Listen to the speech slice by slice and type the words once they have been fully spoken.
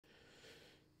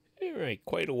Alright,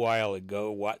 quite a while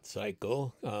ago,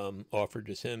 WATTCYCLE offered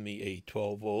to send me a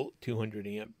 12-volt, 200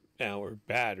 amp hour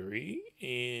battery,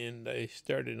 and I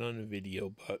started on the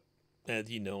video, but as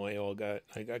you know, I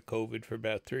got COVID for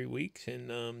about 3 weeks,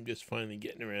 and I'm just finally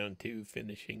getting around to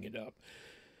finishing it up.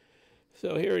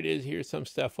 So here it is. Here's some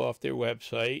stuff off their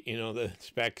website, you know, the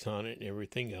specs on it and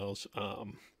everything else.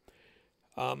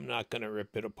 I'm not going to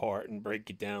rip it apart and break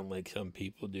it down like some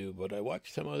people do, but I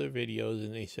watched some other videos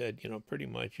and they said, you know, pretty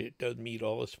much it does meet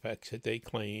all the specs that they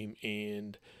claim,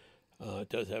 and it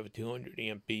does have a 200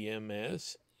 amp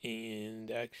BMS, and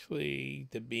actually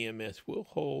the BMS will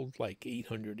hold like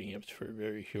 800 amps for a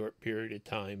very short period of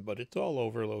time, but it's all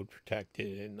overload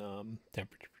protected and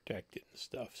temperature protected and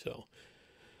stuff. So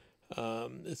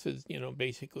this is, you know,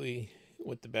 basically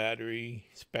what the battery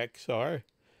specs are.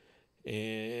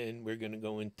 And we're going to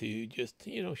go into just,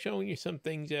 you know, showing you some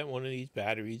things that one of these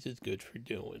batteries is good for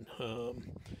doing.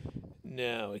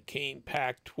 Now, it came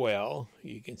packed well.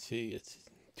 You can see it's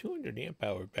 200 amp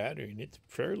hour battery, and it's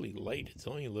fairly light. It's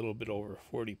only a little bit over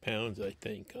 40 pounds, I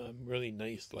think. Really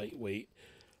nice, lightweight.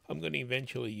 I'm going to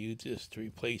eventually use this to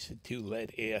replace the 2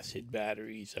 lead acid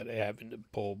batteries that I have in the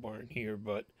pole barn here,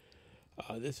 but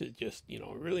this is just, you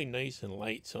know, really nice and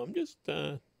light. So I'm just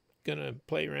gonna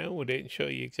play around with it and show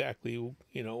you exactly,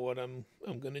 you know, what I'm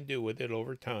gonna do with it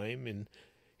over time, and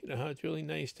you know how it's really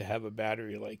nice to have a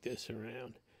battery like this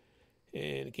around.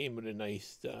 And it came with a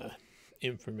nice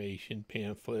information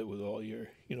pamphlet with all your,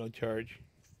 you know, charge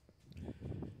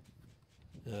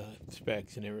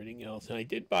specs and everything else. And I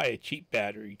did buy a cheap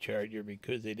battery charger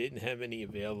because they didn't have any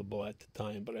available at the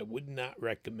time, but I would not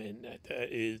recommend that.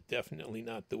 That is definitely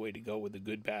not the way to go with a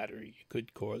good battery. It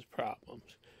could cause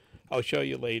problems. I'll show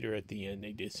you later at the end.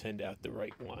 They did send out the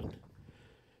right one.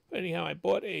 But anyhow, I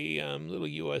bought a little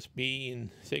USB and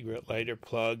cigarette lighter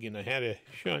plug, and I had a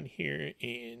shunt here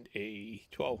and a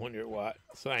 1200 watt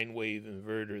sine wave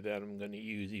inverter that I'm going to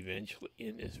use eventually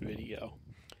in this video.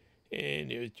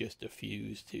 And there's just a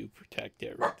fuse to protect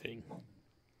everything.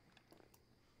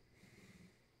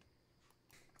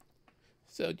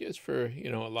 So just for,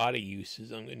 you know, a lot of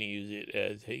uses, I'm going to use it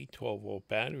as a 12 volt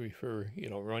battery for, you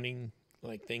know, running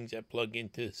like things that plug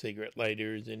into cigarette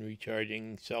lighters and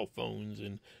recharging cell phones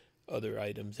and other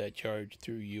items that charge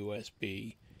through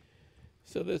USB.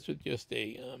 So this was just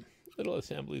a little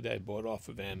assembly that I bought off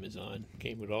of Amazon.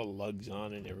 Came with all the lugs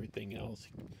on and everything else.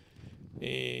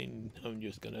 And I'm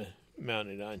just going to mount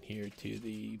it on here to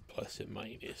the plus and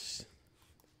minus.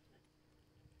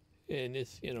 And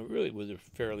this, you know, really was a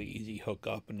fairly easy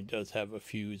hookup, and it does have a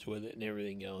fuse with it and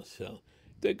everything else. So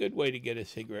it's a good way to get a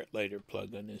cigarette lighter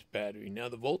plug on this battery. Now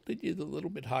the voltage is a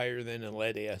little bit higher than a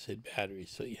lead acid battery,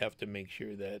 so you have to make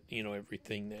sure that, you know,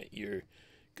 everything that you're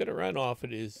going to run off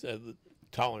it is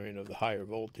tolerant of the higher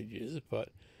voltages. But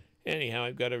anyhow,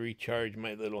 I've got to recharge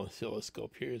my little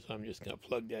oscilloscope here, so I'm just going to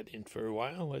plug that in for a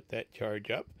while, let that charge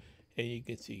up, and you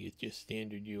can see it's just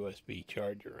standard USB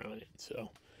charger on it, so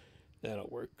that'll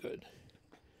work good.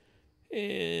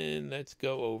 And let's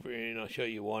go over and I'll show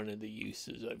you one of the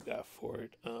uses I've got for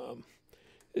it.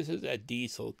 This is that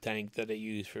diesel tank that I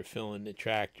use for filling the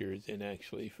tractors, and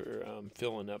actually for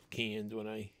filling up cans when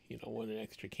I, you know, want an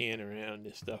extra can around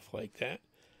and stuff like that.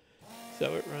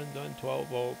 So it runs on 12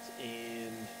 volts,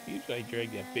 and usually I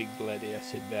drag that big lead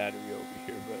acid battery over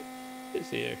here, but this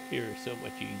here is so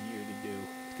much easier to do.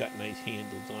 It's got nice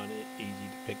handles on it, easy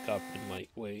to pick up and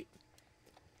lightweight.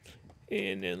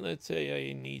 And then let's say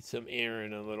I need some air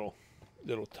in a little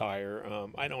tire.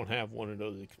 I don't have one of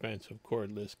those expensive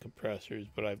cordless compressors,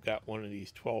 but I've got one of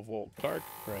these 12 volt car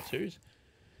compressors,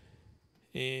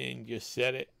 and just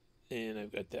set it, and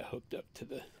I've got that hooked up to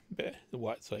the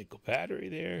WATTCYCLE battery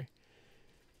there.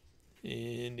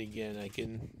 And again, I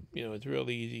can, you know, it's real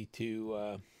easy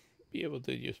to be able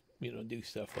to just, you know, do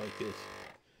stuff like this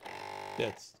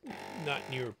that's not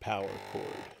near a power cord.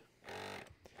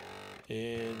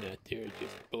 And that there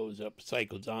just blows up,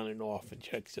 cycles on and off, and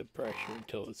checks the pressure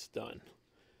until it's done.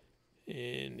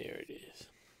 And there it is.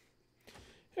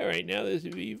 Alright, now there's a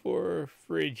V4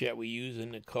 fridge that we use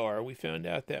in the car. We found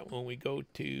out that when we go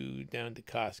down to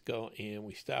Costco and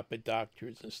we stop at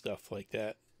doctors and stuff like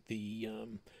that, the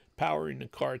power in the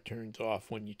car turns off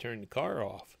when you turn the car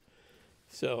off.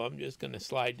 So I'm just going to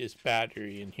slide this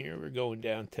battery in here. We're going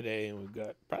down today, and we've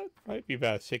got probably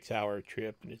about a 6-hour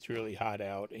trip, and it's really hot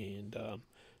out, and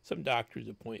some doctor's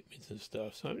appointments and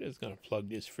stuff. So I'm just going to plug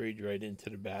this fridge right into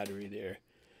the battery there.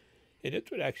 And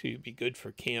it would actually be good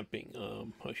for camping.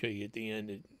 I'll show you at the end.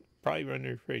 It'd probably run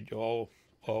the fridge all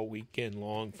weekend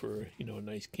long for, you know, a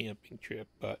nice camping trip.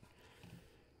 But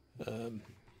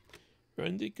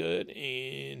Runs it good,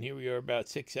 and here we are about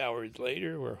 6 hours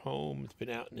later. We're home. It's been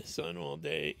out in the sun all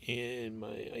day, and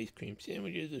my ice cream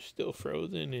sandwiches are still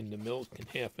frozen, and the milk and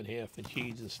half, and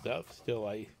cheese and stuff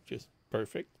still just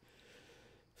perfect.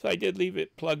 So I did leave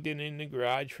it plugged in the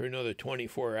garage for another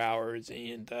 24 hours,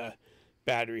 and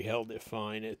battery held it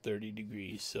fine at 30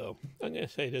 degrees. So I'm going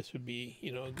to say this would be,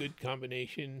 a good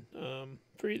combination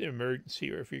for either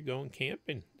emergency or if you're going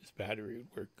camping. This battery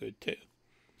would work good too.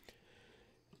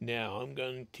 Now I'm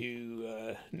going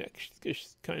to next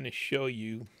just kind of show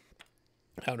you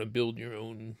how to build your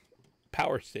own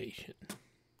power station.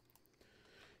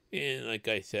 And like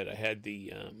I said, I had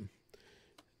the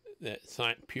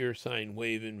pure sine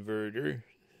wave inverter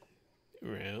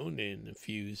around and the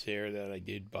fuse there that I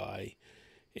did buy.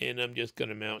 And I'm just going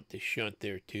to mount the shunt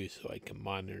there too so I can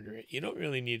monitor it. You don't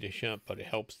really need a shunt, but it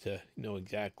helps to know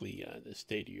exactly the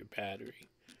state of your battery.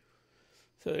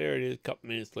 So there it is. A couple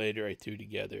minutes later, I threw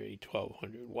together a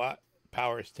 1200 watt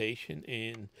power station,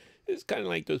 and it's kind of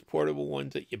like those portable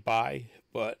ones that you buy,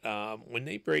 but when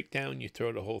they break down, you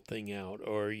throw the whole thing out,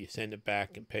 or you send it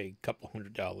back and pay a couple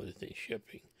 $100 in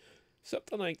shipping.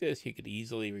 Something like this, you could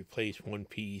easily replace one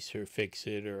piece, or fix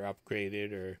it, or upgrade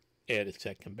it, or add a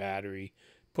second battery,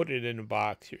 put it in a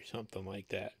box, or something like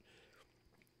that.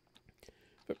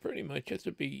 But pretty much this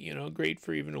would be, great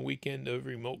for even a weekend of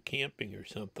remote camping or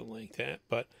something like that.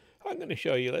 But I'm going to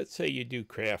show you, let's say you do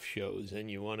craft shows and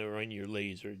you want to run your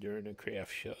laser during a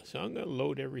craft show. So I'm going to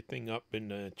load everything up in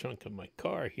the trunk of my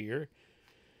car here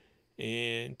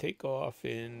and take off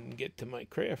and get to my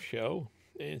craft show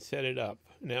and set it up.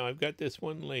 Now I've got this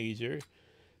one laser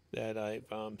that I've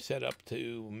set up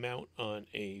to mount on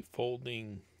a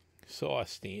folding saw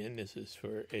stand. This is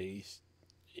for a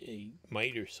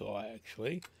miter saw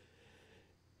actually,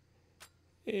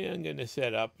 and I'm going to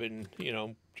set up and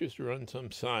just run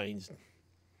some signs.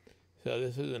 So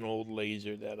this is an old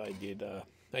laser that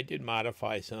I did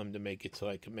modify some to make it so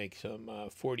I could make some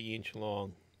 40-inch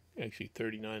long, actually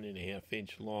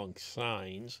 39.5-inch long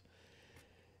signs.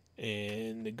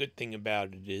 And the good thing about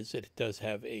it is that it does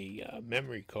have a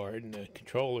memory card and a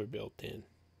controller built in.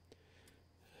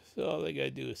 So all I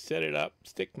gotta do is set it up,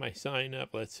 stick my sign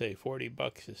up, let's say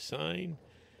 $40 a sign,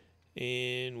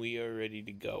 and we are ready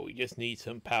to go. We just need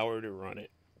some power to run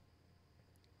it.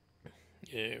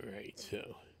 Alright,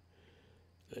 so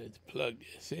let's plug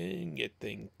this in, get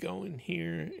things going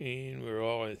here, and we're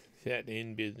all set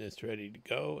in business, ready to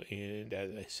go. And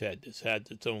as I said, this has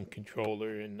its own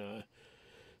controller, and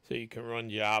so you can run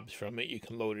jobs from it. You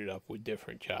can load it up with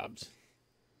different jobs.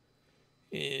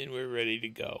 And we're ready to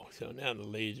go. So now the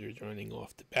laser is running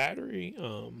off the battery.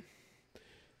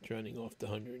 It's running off the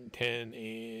 110,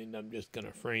 and I'm just going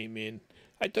to frame in.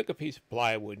 I took a piece of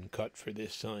plywood and cut for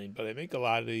this sign, but I make a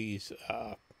lot of these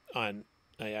I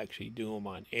actually do them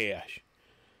on ash.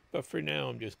 But for now,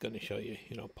 I'm just going to show you,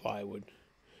 plywood.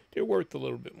 They're worth a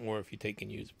little bit more if you take and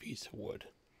use a piece of wood.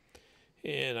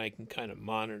 And I can kind of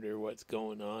monitor what's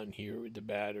going on here with the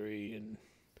battery, and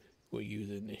we're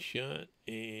using the shunt,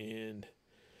 and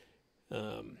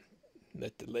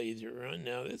let the laser run.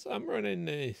 Now I'm running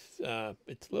this,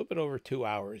 it's a little bit over 2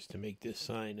 hours to make this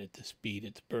sign at the speed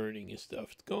it's burning and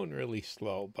stuff. It's going really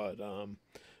slow, but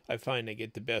I find I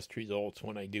get the best results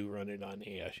when I do run it on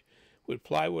ash. With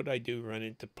plywood, I do run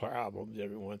into problems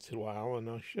every once in a while, and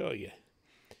I'll show you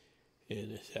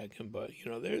in a second. But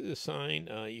there's a sign.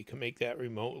 You can make that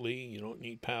remotely. You don't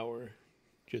need power,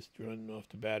 just running off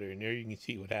the battery. And there you can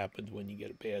see what happens when you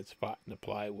get a bad spot in the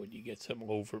plywood. You get some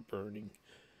overburning.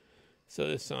 So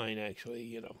this sign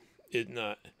actually, is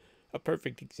not a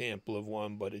perfect example of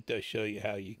one, but it does show you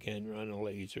how you can run a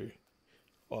laser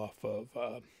off of,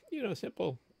 a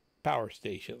simple power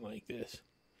station like this.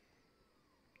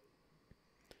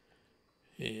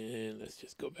 And let's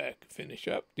just go back and finish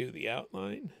up, do the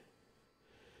outline.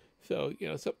 So,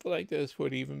 something like this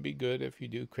would even be good if you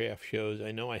do craft shows.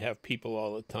 I know I have people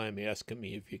all the time asking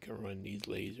me if you can run these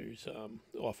lasers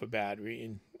off a battery,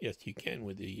 and yes, you can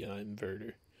with the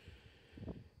inverter.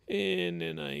 And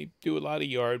then I do a lot of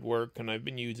yard work, and I've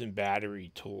been using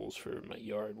battery tools for my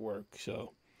yard work.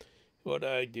 So what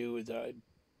I do is I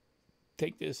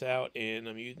take this out, and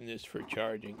I'm using this for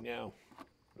charging. Now,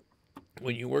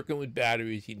 when you're working with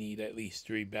batteries, you need at least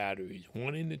 3 batteries.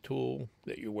 One in the tool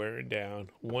that you're wearing down,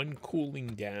 one cooling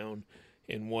down,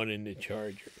 and one in the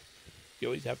charger. You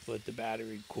always have to let the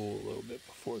battery cool a little bit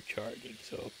before charging,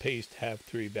 so it pays to have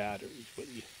 3 batteries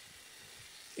with you.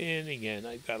 And again,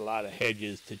 I've got a lot of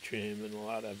hedges to trim and a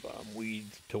lot of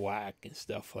weeds to whack and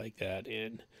stuff like that.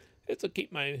 And it's to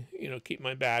keep my, keep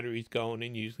my batteries going.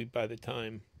 And usually by the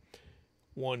time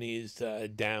one is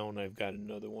down, I've got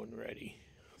another one ready.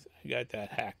 got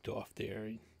that hacked off there.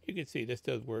 And you can see this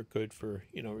does work good for,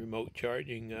 you know, remote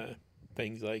charging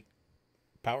things like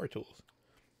power tools.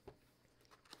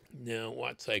 Now,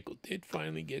 WATTCYCLE did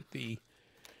finally get the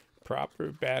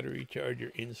proper battery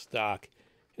charger in stock.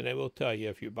 And I will tell you,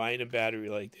 if you're buying a battery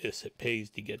like this, it pays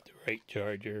to get the right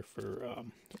charger for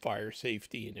fire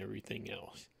safety and everything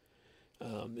else.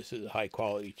 This is a high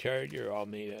quality charger, all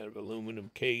made out of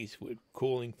aluminum case with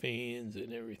cooling fans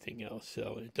and everything else.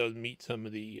 So it does meet some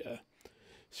of the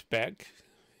specs,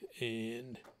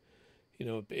 and you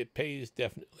know, it pays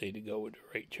definitely to go with the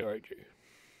right charger.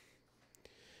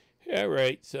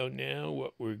 Alright, so now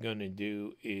what we're going to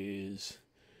do is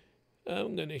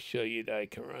I'm going to show you that I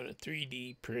can run a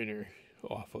 3D printer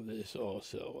off of this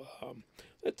also.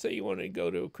 Let's say you want to go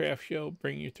to a craft show,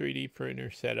 bring your 3D printer,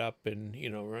 set up, and, you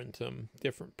know, run some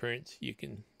different prints. You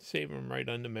can save them right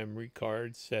on the memory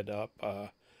card, set up.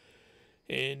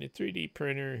 And the 3D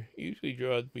printer usually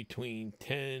draws between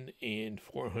 10 and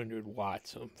 400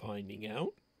 watts, I'm finding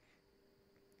out.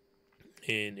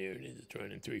 And there it is, it's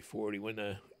running 340. When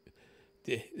the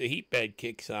heat bed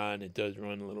kicks on, it does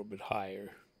run a little bit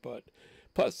higher. But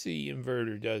plus the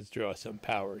inverter does draw some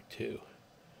power too.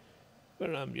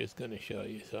 But I'm just going to show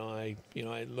you. So I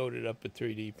loaded up a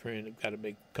 3D print. I've got to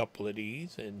make a couple of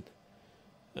these, and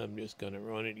I'm just going to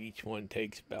run it. Each one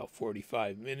takes about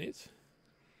 45 minutes.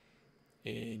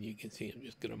 And you can see I'm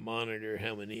just going to monitor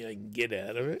how many I can get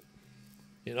out of it.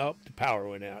 And the power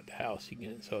went out the house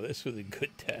again. So this was a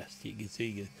good test. You can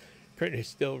see the printer's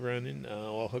still running,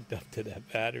 all hooked up to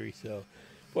that battery. So,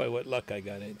 boy, what luck I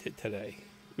got into today.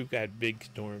 We've got big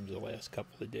storms the last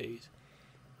couple of days.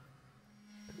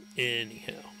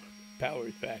 Anyhow,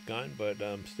 power's back on, but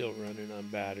I'm still running on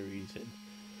batteries, and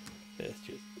let's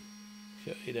just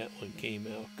show you that one came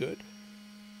out good.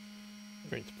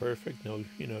 Print's perfect. No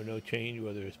change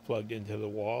whether it's plugged into the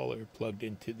wall or plugged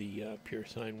into the pure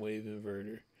sine wave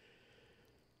inverter.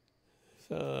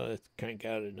 So let's crank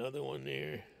out another one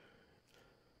there.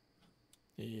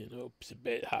 And oops,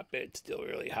 hotbed's still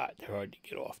really hot. They're hard to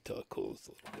get off till it cools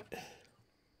a little bit.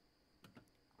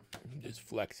 Just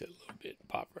flex it a little bit,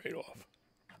 pop right off.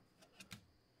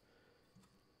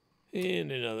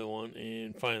 And another one,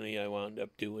 and finally I wound up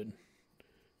doing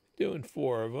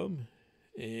 4 of them.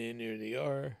 And there they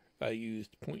are. I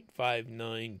used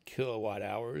 0.59 kilowatt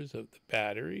hours of the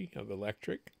battery of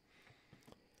electric.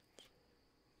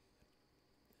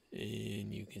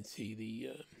 And you can see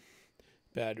the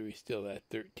battery still at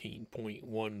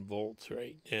 13.1 volts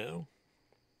right now.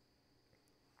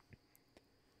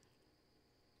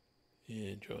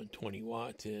 And drawing 20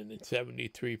 watts in, and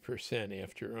 73%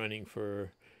 after running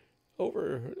for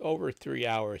over 3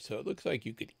 hours. So it looks like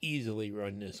you could easily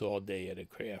run this all day at a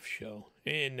craft show.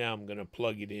 And now I'm going to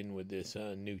plug it in with this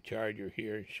new charger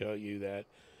here and show you that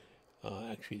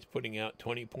actually it's putting out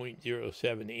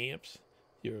 20.07 amps,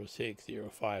 06,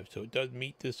 05. So it does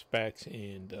meet the specs,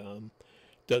 and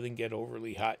doesn't get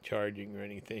overly hot charging or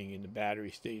anything, and the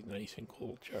battery stays nice and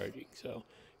cool charging. So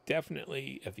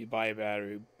definitely, if you buy a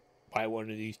battery, buy one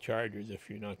of these chargers if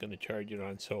you're not going to charge it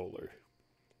on solar.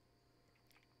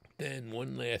 Then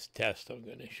one last test I'm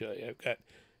going to show you. I've got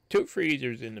 2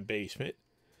 freezers in the basement,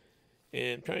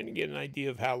 and I'm trying to get an idea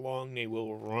of how long they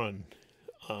will run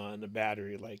on a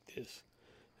battery like this.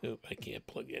 Oop, I can't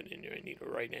plug that in there. I need a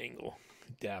right angle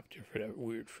adapter for that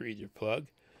weird freezer plug.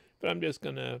 But I'm just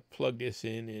going to plug this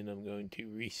in, and I'm going to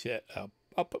reset.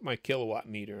 I'll put my kilowatt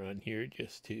meter on here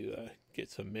just to get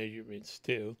some measurements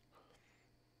too.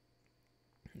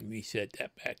 Reset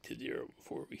that back to 0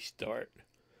 before we start.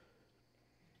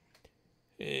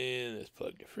 And let's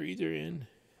plug the freezer in,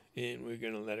 and we're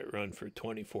going to let it run for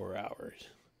 24 hours.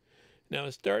 Now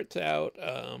it starts out,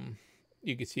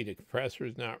 you can see the compressor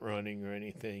is not running or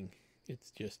anything.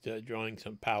 It's just drawing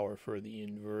some power for the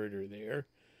inverter there.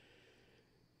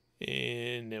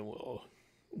 And then we'll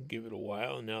give it a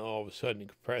while, and now all of a sudden the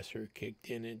compressor kicked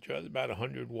in. It draws about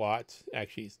 100 watts.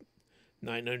 Actually, it's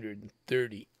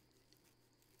 930.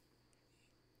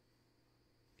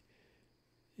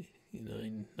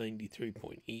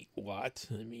 93.8 watts,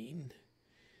 I mean.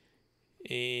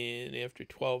 And after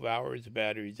 12 hours, the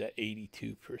battery's at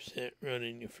 82%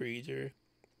 running the freezer.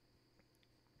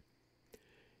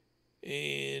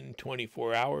 In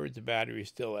 24 hours, the battery's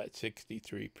still at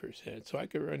 63%. So I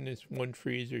could run this one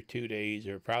freezer 2 days,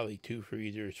 or probably 2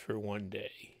 freezers for 1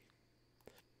 day.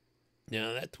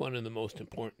 Now, that's one of the most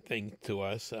important things to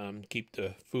us, keep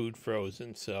the food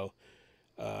frozen. So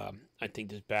I think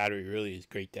this battery really is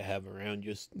great to have around,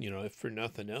 just, if for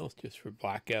nothing else, just for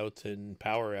blackouts and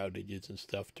power outages and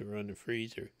stuff, to run the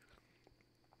freezer.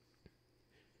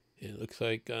 It looks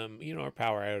like, you know, our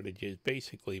power outages,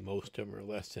 basically most of them are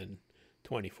less than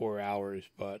 24 hours,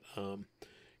 but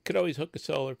could always hook a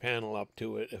solar panel up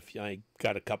to it if I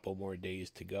got a couple more days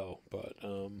to go. But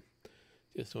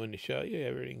just wanted to show you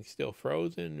everything's still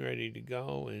frozen, ready to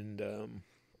go, and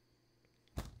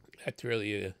that's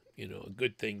really a, you know, a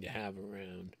good thing to have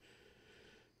around.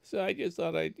 So I just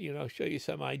thought I'd, you know, show you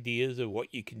some ideas of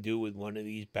what you can do with one of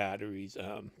these batteries.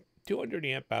 200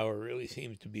 amp hour really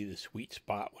seems to be the sweet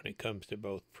spot when it comes to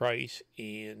both price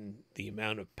and the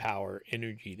amount of power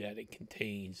energy that it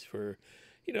contains for,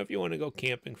 you know, if you want to go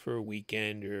camping for a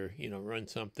weekend, or, you know, run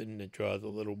something that draws a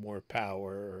little more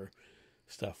power or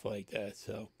stuff like that.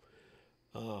 So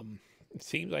it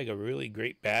seems like a really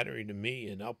great battery to me,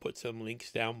 and I'll put some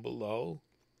links down below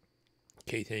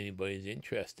in case anybody's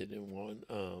interested in one.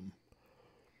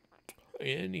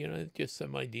 And, you know, just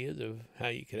some ideas of how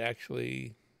you could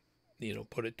actually, you know,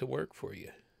 put it to work for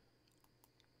you.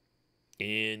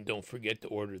 And don't forget to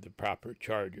order the proper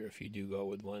charger if you do go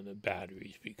with one of the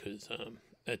batteries, because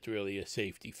that's really a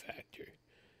safety factor.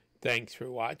 Thanks for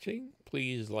watching.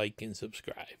 Please like and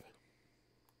subscribe.